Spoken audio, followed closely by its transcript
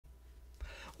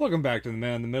Welcome back to The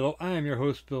Man in the Middle. I am your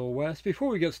host, Bill West. Before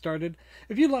we get started,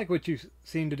 if you like what you've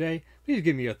seen today, please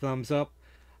give me a thumbs up.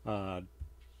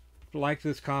 Like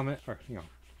this comment, or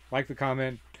like the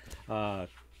comment.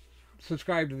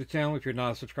 Subscribe to the channel if you're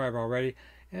not a subscriber already,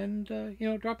 and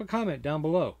drop a comment down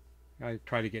below. I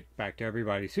try to get back to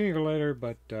everybody sooner or later,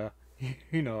 but I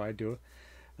do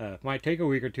it. Might take a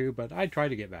week or two, but I try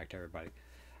to get back to everybody.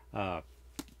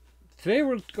 Today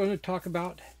we're going to talk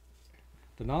about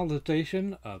the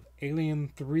novelization of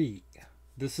Alien 3.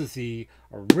 This is the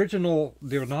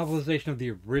novelization of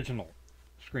the original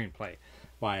screenplay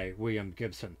by William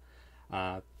Gibson.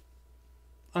 I'm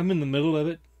in the middle of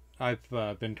it. I've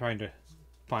been trying to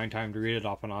find time to read it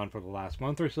off and on for the last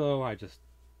month or so. I just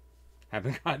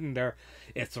haven't gotten there.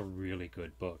 It's a really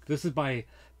good book. This is by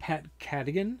Pat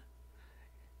Cadigan.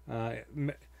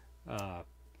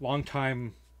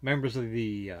 Longtime members of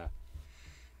the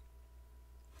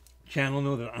channel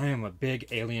know that I am a big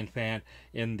Alien fan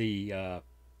in the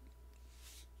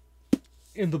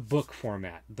book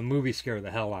format. The movies scare the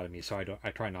hell out of me, so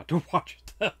I try not to watch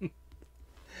them.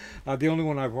 The only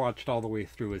one I've watched all the way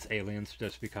through is Aliens,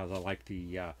 just because I like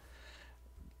the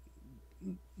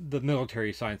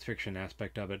military science fiction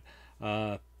aspect of it.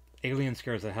 Alien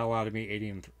scares the hell out of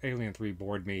me. Alien 3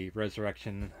 bored me.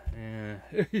 Resurrection,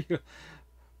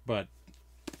 but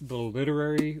the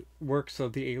literary works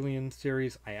of the Alien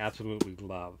series I absolutely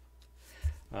love.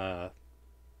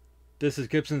 This is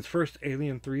Gibson's first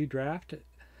Alien 3 draft.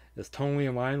 It's tonally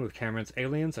in line with Cameron's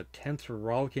Aliens, a tense,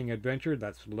 rollicking adventure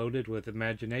that's loaded with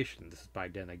imagination. This is by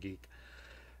Den Geek.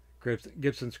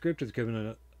 Gibson's script has given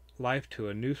a life to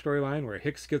a new storyline where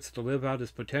Hicks gets to live out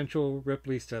his potential,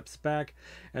 Ripley steps back,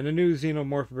 and a new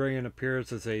xenomorph variant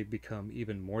appears as they become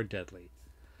even more deadly.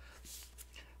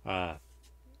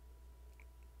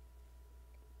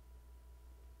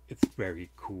 It's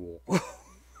very cool.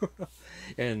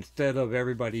 Instead of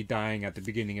everybody dying at the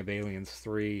beginning of Aliens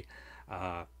 3,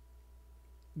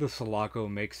 the Sulaco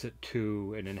makes it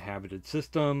to an inhabited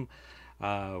system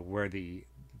where the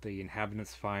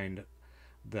inhabitants find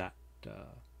that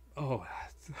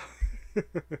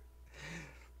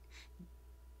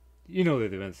you know the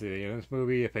events of the Aliens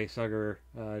movie. A facehugger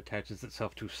attaches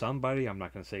itself to somebody. I'm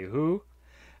not going to say who,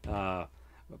 but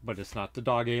it's not the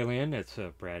dog alien. It's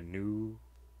a brand new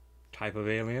type of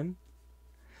alien.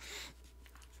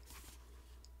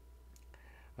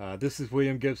 This is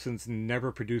William Gibson's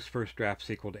never-produced first draft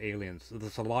sequel to Aliens. The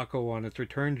Sulaco, on its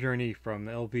return journey from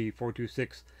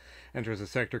LV-426, enters a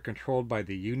sector controlled by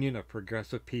the Union of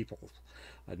Progressive Peoples,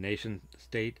 a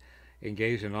nation-state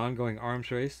engaged in an ongoing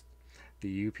arms race.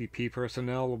 The UPP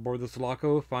personnel aboard the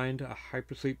Sulaco find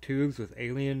hypersleep tubes with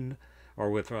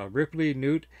Ripley,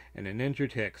 Newt, and an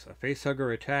injured Hicks. A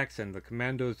facehugger attacks, and the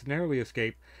commandos narrowly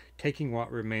escape, taking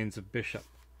what remains of Bishop.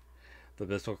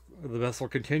 The vessel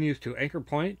continues to Anchor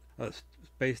Point, a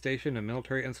space station and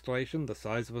military installation the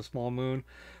size of a small moon,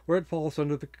 where it falls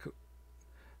under the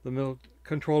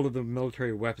control of the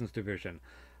Military Weapons Division.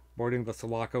 Boarding the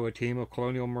Sulaco, a team of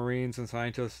colonial marines and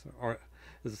scientists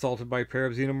is assaulted by a pair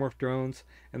of xenomorph drones.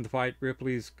 In the fight,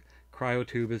 Ripley's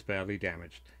cryotube is badly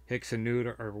damaged. Hicks and Newt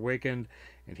are awakened,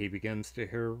 and he begins to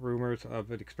hear rumors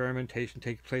of an experimentation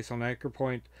taking place on Anchor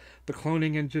Point. The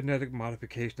cloning and genetic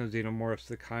modification of xenomorphs,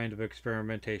 the kind of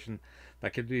experimentation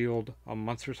that could yield a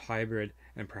monstrous hybrid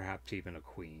and perhaps even a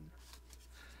queen.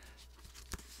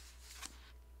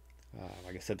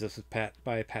 Like I said, this is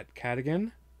by Pat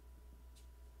Cadigan.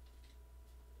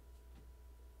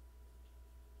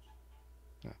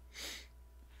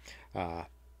 By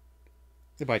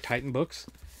Titan Books.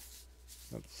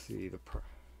 Let's see, the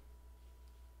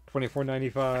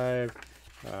 $24.95,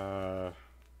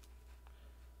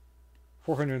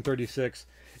 436.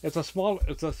 It's a smaller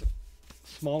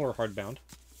hardbound,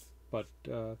 but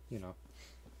do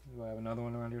I have another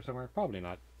one around here somewhere? Probably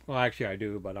not. Well, actually I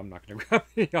do, but I'm not going to grab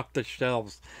it off the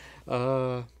shelves.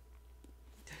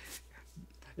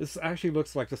 This actually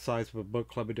looks like the size of a book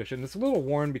club edition. It's a little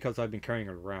worn because I've been carrying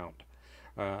it around.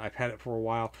 I've had it for a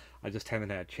while. I just haven't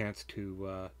had a chance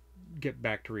to get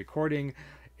back to recording,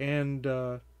 and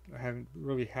I haven't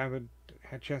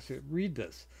had a chance to read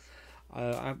this.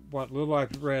 What little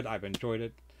I've read, I've enjoyed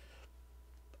it.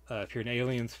 If you're an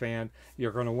Aliens fan,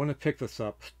 you're going to want to pick this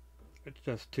up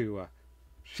just to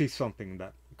see something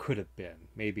that could have been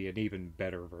maybe an even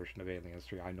better version of Aliens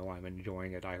 3. I know I'm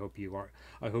enjoying it. I hope you are.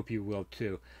 I hope you will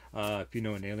too. If you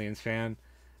know an Aliens fan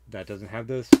that doesn't have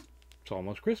this, it's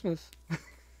almost Christmas.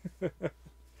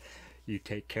 You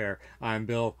take care. I'm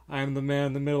Bill. I'm the man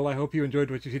in the middle. I hope you enjoyed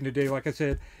what you've seen today. Like I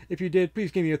said, if you did, please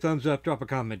give me a thumbs up. Drop a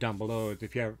comment down below.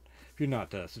 If you're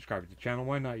not subscribed to the channel,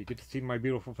 why not? You get to see my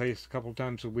beautiful face a couple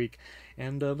times a week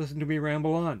and listen to me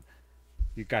ramble on.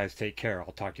 You guys take care.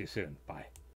 I'll talk to you soon. Bye.